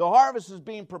 The harvest is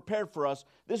being prepared for us.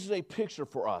 This is a picture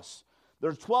for us.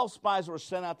 There's 12 spies that were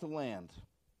sent out to land.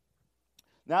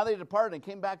 Now they departed and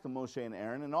came back to Moshe and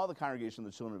Aaron and all the congregation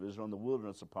of the children of Israel in the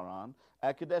wilderness of Paran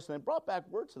at Kadesh. And they brought back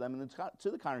word to them and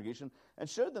to the congregation and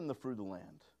showed them the fruit of the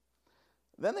land.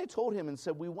 Then they told him and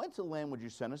said, we went to the land which you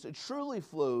sent us. It truly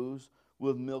flows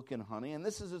with milk and honey, and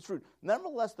this is its fruit.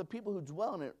 Nevertheless, the people who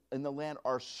dwell in it in the land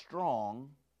are strong.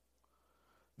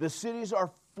 The cities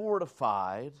are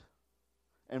fortified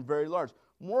and very large.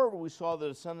 Moreover, we saw the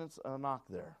descendants of Anak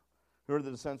there. Who are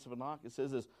the descendants of Anak? It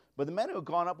says this. But the men who had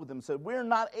gone up with them said, we're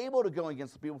not able to go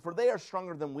against the people, for they are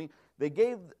stronger than we. They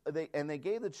gave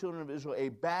the children of Israel a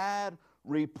bad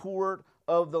report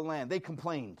of the land. They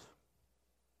complained.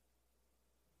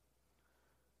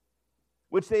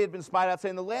 Which they had been spied out,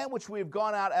 saying, the land which we have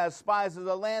gone out as spies is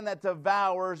a land that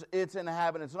devours its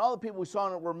inhabitants. And all the people we saw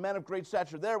in it were men of great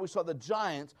stature. There we saw the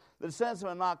giants, the descendants of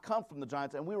Anak come from the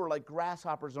giants, and we were like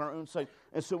grasshoppers in our own sight,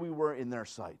 and so we were in their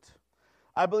sight.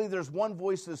 I believe there's one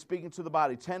voice that's speaking to the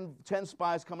body. 10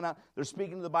 spies coming out. They're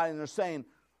speaking to the body, and they're saying,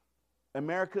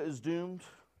 America is doomed.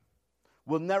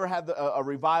 We'll never have a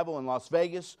revival in Las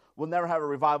Vegas. We'll never have a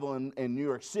revival in New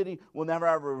York City. We'll never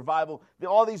have a revival.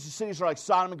 All these cities are like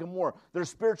Sodom and Gomorrah. There's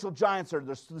spiritual giants there.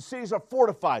 The cities are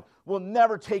fortified. We'll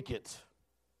never take it.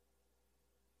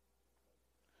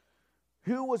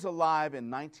 Who was alive in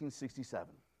 1967?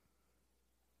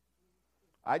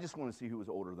 I just want to see who was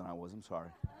older than I was. I'm sorry.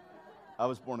 I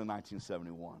was born in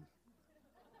 1971.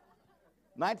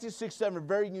 1967, a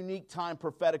very unique time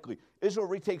prophetically. Israel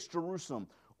retakes Jerusalem.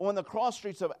 On the cross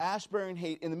streets of Ashbury and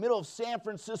Haight, in the middle of San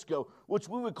Francisco, which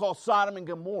we would call Sodom and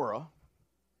Gomorrah,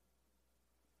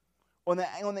 on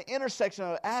the intersection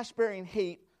of Ashbury and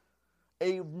Haight,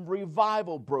 a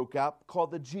revival broke out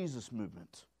called the Jesus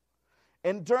Movement.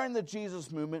 And during the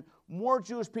Jesus Movement, more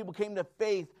Jewish people came to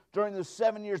faith during those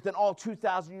 7 years than all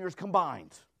 2,000 years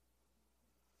combined.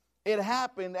 It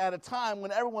happened at a time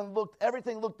when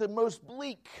everything looked the most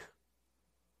bleak.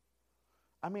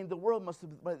 I mean, the world must have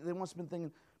been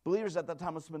thinking, believers at that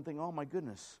time must have been thinking, oh my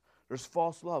goodness, there's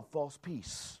false love, false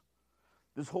peace.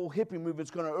 This whole hippie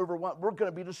movement's going to overwhelm, we're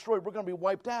going to be destroyed, we're going to be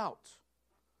wiped out.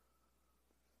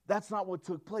 That's not what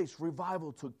took place.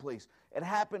 Revival took place. It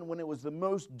happened when it was the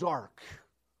most dark.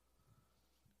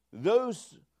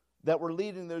 Those that were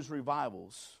leading those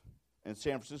revivals in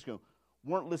San Francisco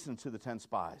weren't listening to the 10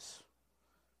 spies,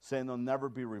 saying there'll never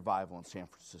be revival in San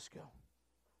Francisco.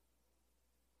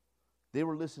 They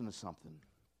were listening to something.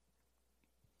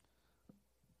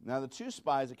 Now the 2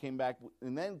 spies that came back,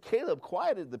 and then Caleb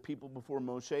quieted the people before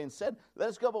Moshe and said, let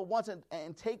us go but once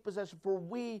and take possession, for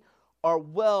we are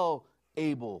well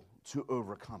able to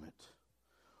overcome it.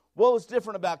 What was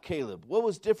different about Caleb? What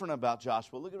was different about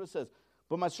Joshua? Look at what it says.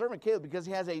 But my servant Caleb, because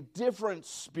he has a different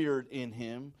spirit in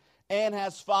him, and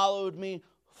has followed me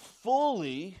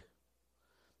fully,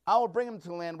 I will bring him to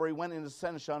the land where he went and his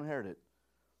descendants shall inherit it.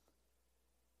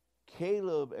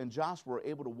 Caleb and Joshua were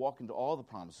able to walk into all the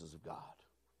promises of God.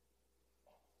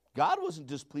 God wasn't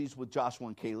displeased with Joshua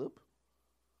and Caleb.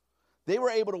 They were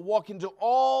able to walk into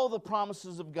all the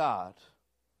promises of God.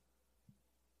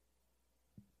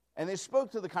 And they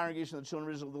spoke to the congregation of the children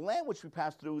of Israel, the land which we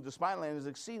passed through, the spied land, is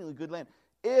exceedingly good land.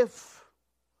 If,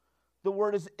 the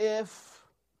word is if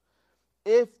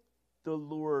the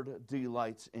Lord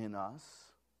delights in us,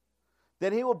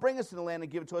 then he will bring us to the land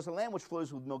and give it to us, a land which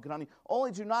flows with milk and honey.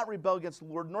 Only do not rebel against the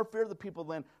Lord, nor fear the people of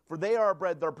the land, for they are our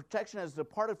bread. Their protection has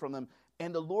departed from them,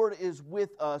 and the Lord is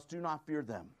with us. Do not fear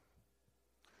them.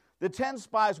 The 10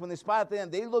 spies, when they spied out the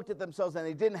land, they looked at themselves and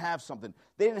they didn't have something.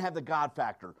 They didn't have the God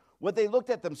factor. What they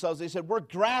looked at themselves, they said, we're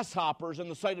grasshoppers in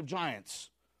the sight of giants.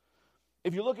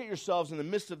 If you look at yourselves in the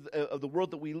midst of the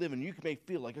world that we live in, you may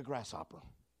feel like a grasshopper.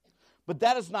 But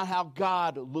that is not how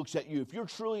God looks at you. If you're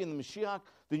truly in the Mashiach,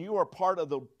 then you are part of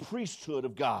the priesthood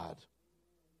of God.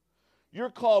 You're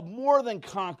called more than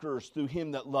conquerors through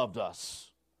him that loved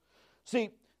us. See,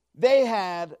 they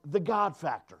had the God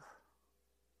factor.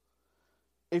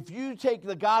 If you take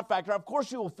the God factor, of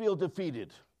course you will feel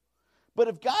defeated. But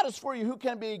if God is for you, who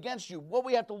can be against you? What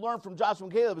we have to learn from Joshua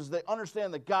and Caleb is they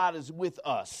understand that God is with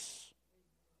us.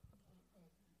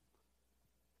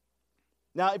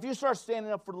 Now, if you start standing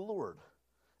up for the Lord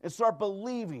and start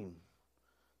believing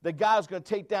that God is going to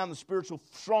take down the spiritual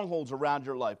strongholds around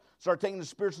your life, start taking the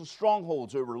spiritual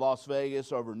strongholds over Las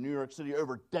Vegas, over New York City,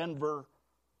 over Denver,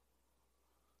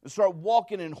 and start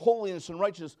walking in holiness and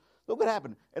righteousness, look what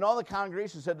happened. And all the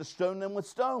congregation said to stone them with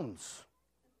stones.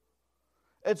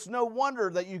 It's no wonder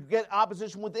that you get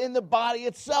opposition within the body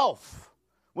itself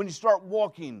when you start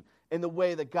walking in the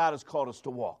way that God has called us to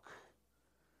walk.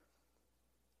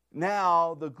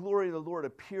 Now, the glory of the Lord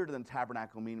appeared in the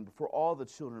tabernacle meeting before all the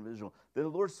children of Israel. Then the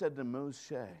Lord said to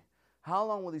Moshe, how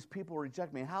long will these people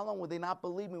reject me? How long will they not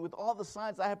believe me with all the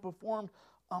signs I have performed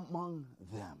among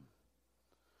them?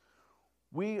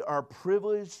 We are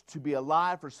privileged to be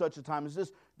alive for such a time as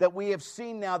this, that we have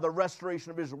seen now the restoration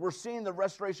of Israel. We're seeing the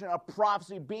restoration of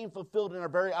prophecy being fulfilled in our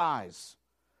very eyes.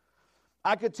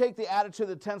 I could take the attitude of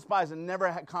the 10 spies and never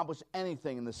accomplish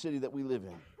anything in the city that we live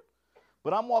in.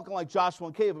 But I'm walking like Joshua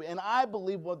and Caleb, and I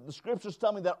believe what the scriptures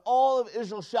tell me, that all of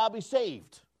Israel shall be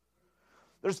saved.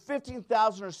 There's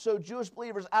 15,000 or so Jewish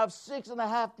believers out of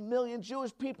 6.5 million Jewish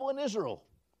people in Israel.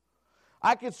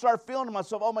 I could start feeling to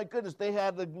myself, oh my goodness, they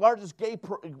had the largest gay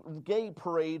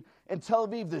parade in Tel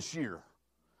Aviv this year.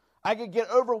 I could get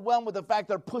overwhelmed with the fact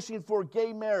they're pushing for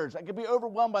gay marriage. I could be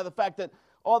overwhelmed by the fact that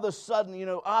all of a sudden,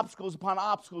 obstacles upon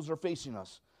obstacles are facing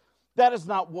us. That is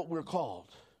not what we're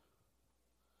called.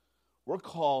 We're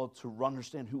called to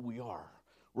understand who we are.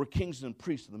 We're kings and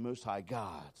priests of the Most High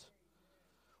God.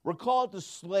 We're called to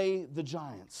slay the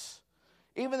giants.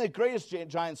 Even the greatest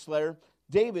giant slayer,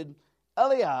 David,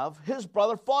 Eliab, his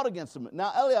brother, fought against him.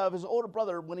 Now, Eliab, his older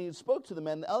brother, when he spoke to the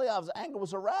men, Eliab's anger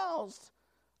was aroused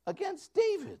against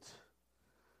David.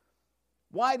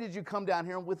 Why did you come down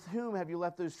here, and with whom have you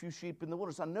left those few sheep in the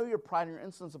wilderness? I know your pride and your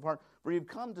insolence of heart, for you've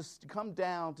come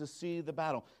down to see the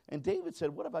battle. And David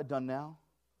said, what have I done now?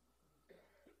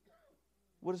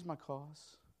 What is my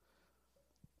cause?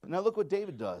 Now look what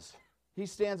David does. He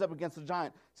stands up against the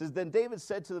giant. It says, then David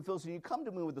said to the Philistine, you come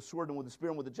to me with the sword and with the spear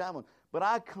and with the javelin, but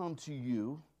I come to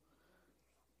you.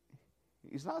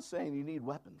 He's not saying you need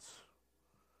weapons.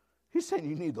 He's saying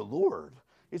you need the Lord.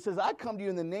 He says, I come to you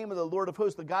in the name of the Lord of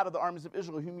hosts, the God of the armies of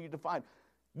Israel, whom you defied.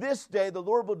 This day the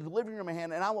Lord will deliver you in my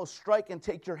hand, and I will strike and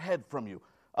take your head from you.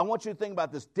 I want you to think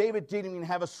about this. David didn't even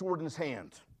have a sword in his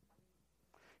hand.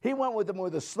 He went with him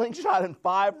with a slingshot and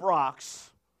 5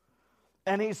 rocks,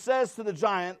 and he says to the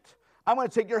giant, I'm going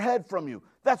to take your head from you.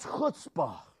 That's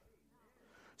chutzpah.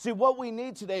 See, what we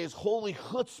need today is holy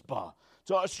chutzpah.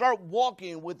 So start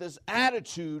walking with this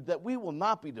attitude that we will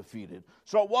not be defeated.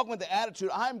 Start walking with the attitude,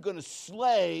 I'm going to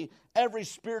slay every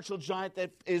spiritual giant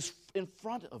that is in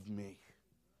front of me.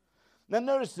 Now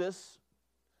notice this.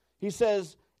 He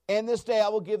says, and this day I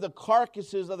will give the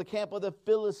carcasses of the camp of the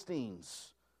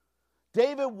Philistines.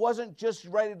 David wasn't just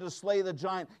ready to slay the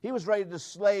giant. He was ready to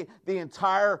slay the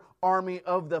entire army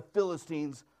of the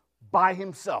Philistines by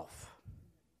himself.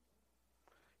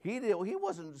 He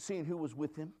wasn't seeing who was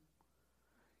with him.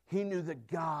 He knew that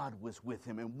God was with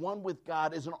him. And one with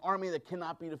God is an army that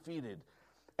cannot be defeated.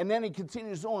 And then he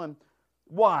continues on.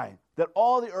 Why? That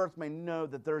all the earth may know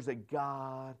that there's a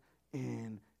God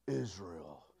in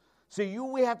Israel. See,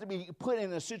 we have to be put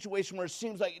in a situation where it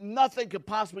seems like nothing could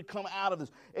possibly come out of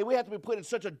this. And we have to be put in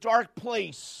such a dark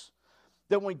place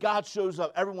that when God shows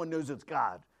up, everyone knows it's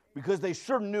God. Because they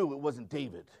sure knew it wasn't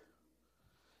David.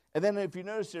 And then if you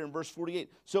notice here in verse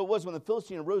 48, so it was when the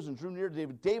Philistine arose and drew near to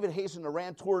David, David hastened and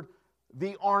ran toward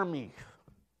the army.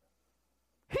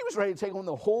 He was ready to take on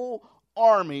the whole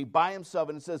army by himself.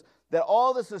 And it says that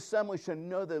all this assembly should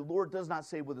know that the Lord does not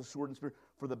save with a sword and spear,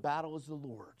 for the battle is the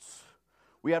Lord's.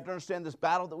 We have to understand this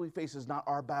battle that we face is not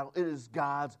our battle. It is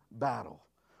God's battle.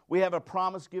 We have a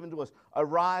promise given to us.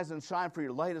 Arise and shine, for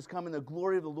your light has come, and the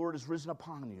glory of the Lord is risen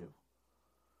upon you.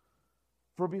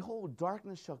 For behold,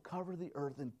 darkness shall cover the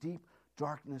earth, and deep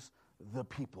darkness the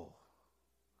people.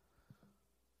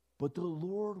 But the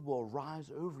Lord will rise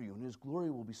over you, and his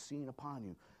glory will be seen upon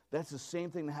you. That's the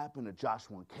same thing that happened to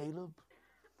Joshua and Caleb.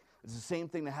 It's the same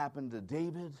thing that happened to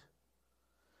David.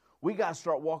 We got to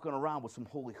start walking around with some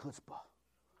holy chutzpah.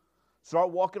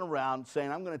 Start walking around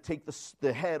saying, I'm going to take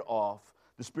the head off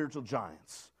the spiritual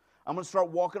giants. I'm going to start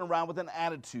walking around with an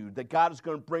attitude that God is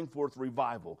going to bring forth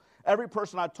revival. Every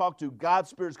person I talk to,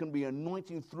 God's Spirit is going to be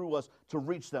anointing through us to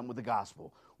reach them with the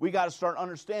gospel. We got to start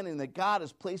understanding that God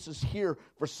has placed us here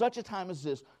for such a time as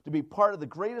this to be part of the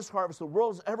greatest harvest the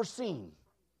world has ever seen.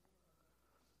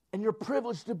 And you're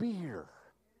privileged to be here.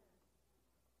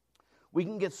 We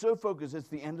can get so focused it's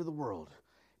the end of the world.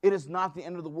 It is not the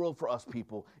end of the world for us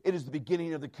people. It is the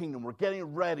beginning of the kingdom. We're getting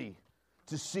ready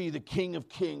to see the King of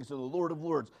Kings and the Lord of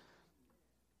Lords.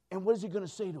 And what is he going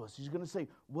to say to us? He's going to say,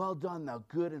 well done, thou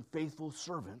good and faithful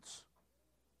servants.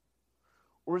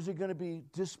 Or is he going to be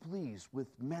displeased with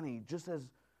many, just as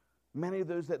many of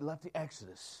those that left the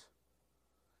Exodus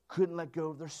couldn't let go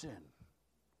of their sin,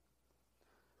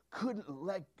 couldn't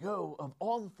let go of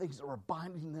all the things that were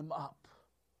binding them up?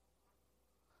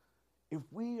 If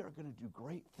we are going to do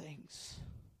great things,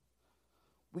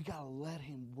 we got to let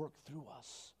him work through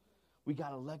us. We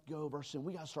got to let go of our sin.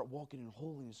 We got to start walking in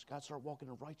holiness. Got to start walking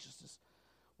in righteousness.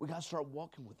 We got to start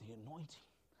walking with the anointing.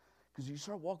 Because if you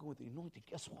start walking with the anointing,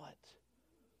 guess what?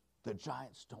 The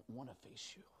giants don't want to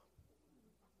face you.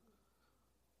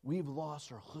 We've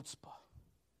lost our chutzpah.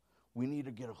 We need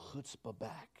to get our chutzpah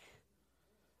back.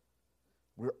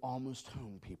 We're almost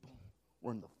home, people.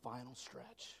 We're in the final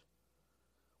stretch.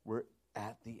 We're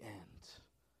at the end.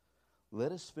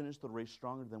 Let us finish the race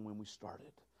stronger than when we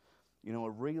started. You know,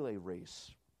 a relay race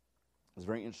is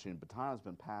very interesting. Baton has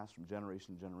been passed from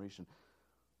generation to generation.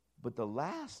 But the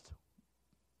last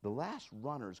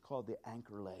runner is called the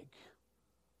anchor leg.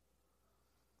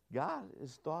 God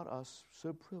has thought us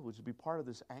so privileged to be part of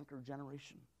this anchor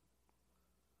generation.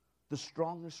 The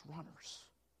strongest runners.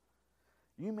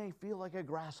 You may feel like a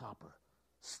grasshopper.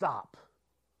 Stop.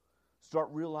 Start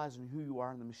realizing who you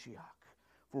are in the Mashiach.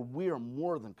 For we are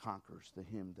more than conquerors to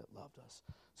him that loved us.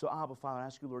 So, Abba, Father, I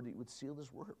ask you, Lord, that you would seal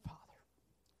this word, Father.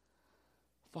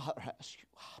 Father, I ask you,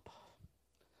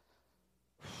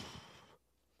 Abba.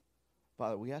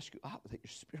 Father, we ask you, Abba, that your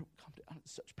Spirit would come down in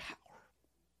such power.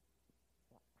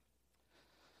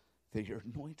 That your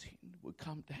anointing would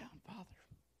come down, Father.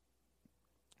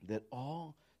 That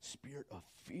all spirit of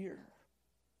fear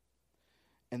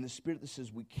and the spirit that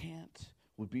says we can't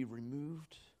would be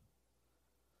removed.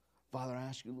 Father, I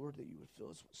ask you, Lord, that you would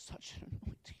fill us with such an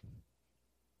anointing.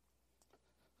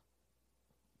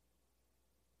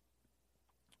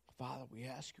 Father, we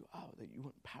ask you, that you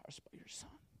would empower us by your Son.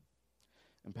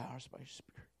 Empower us by your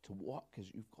Spirit to walk as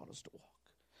you've called us to walk.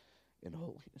 in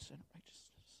holiness and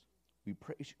righteousness. We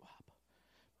praise you, Abba.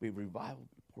 May revival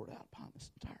be poured out upon this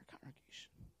entire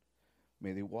congregation.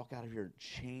 May they walk out of here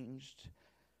changed.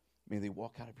 May they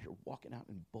walk out of here walking out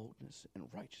in boldness and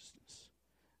righteousness.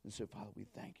 And so, Father, we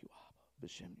thank you, Abba.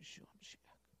 B'Shem Yeshua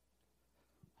Mashiach.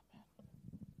 Amen.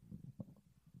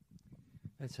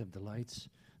 Let's have the lights.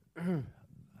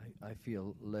 I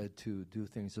feel led to do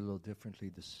things a little differently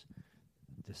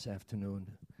this afternoon.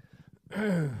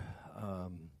 I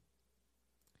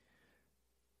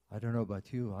don't know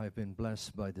about you. I've been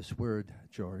blessed by this word,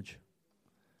 George.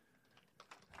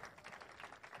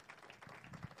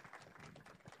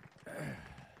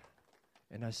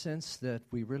 And I sense that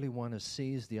we really want to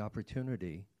seize the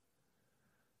opportunity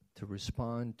to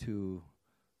respond to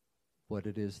what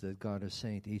it is that God is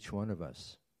saying to each one of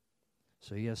us.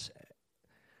 So yes,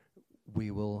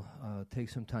 we will take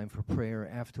some time for prayer.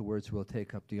 Afterwards, we'll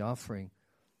take up the offering.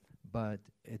 But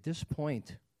at this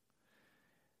point,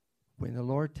 when the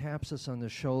Lord taps us on the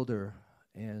shoulder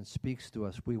and speaks to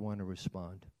us, we want to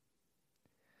respond.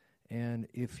 And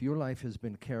if your life has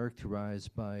been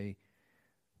characterized by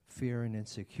fear and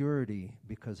insecurity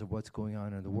because of what's going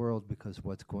on in the world, because of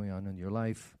what's going on in your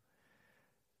life,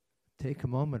 take a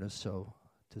moment or so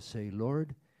to say,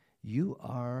 Lord, you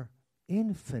are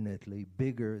infinitely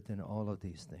bigger than all of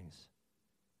these things.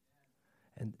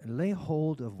 And lay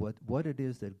hold of what it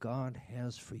is that God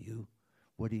has for you,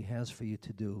 what he has for you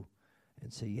to do,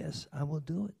 and say, yes, I will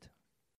do it.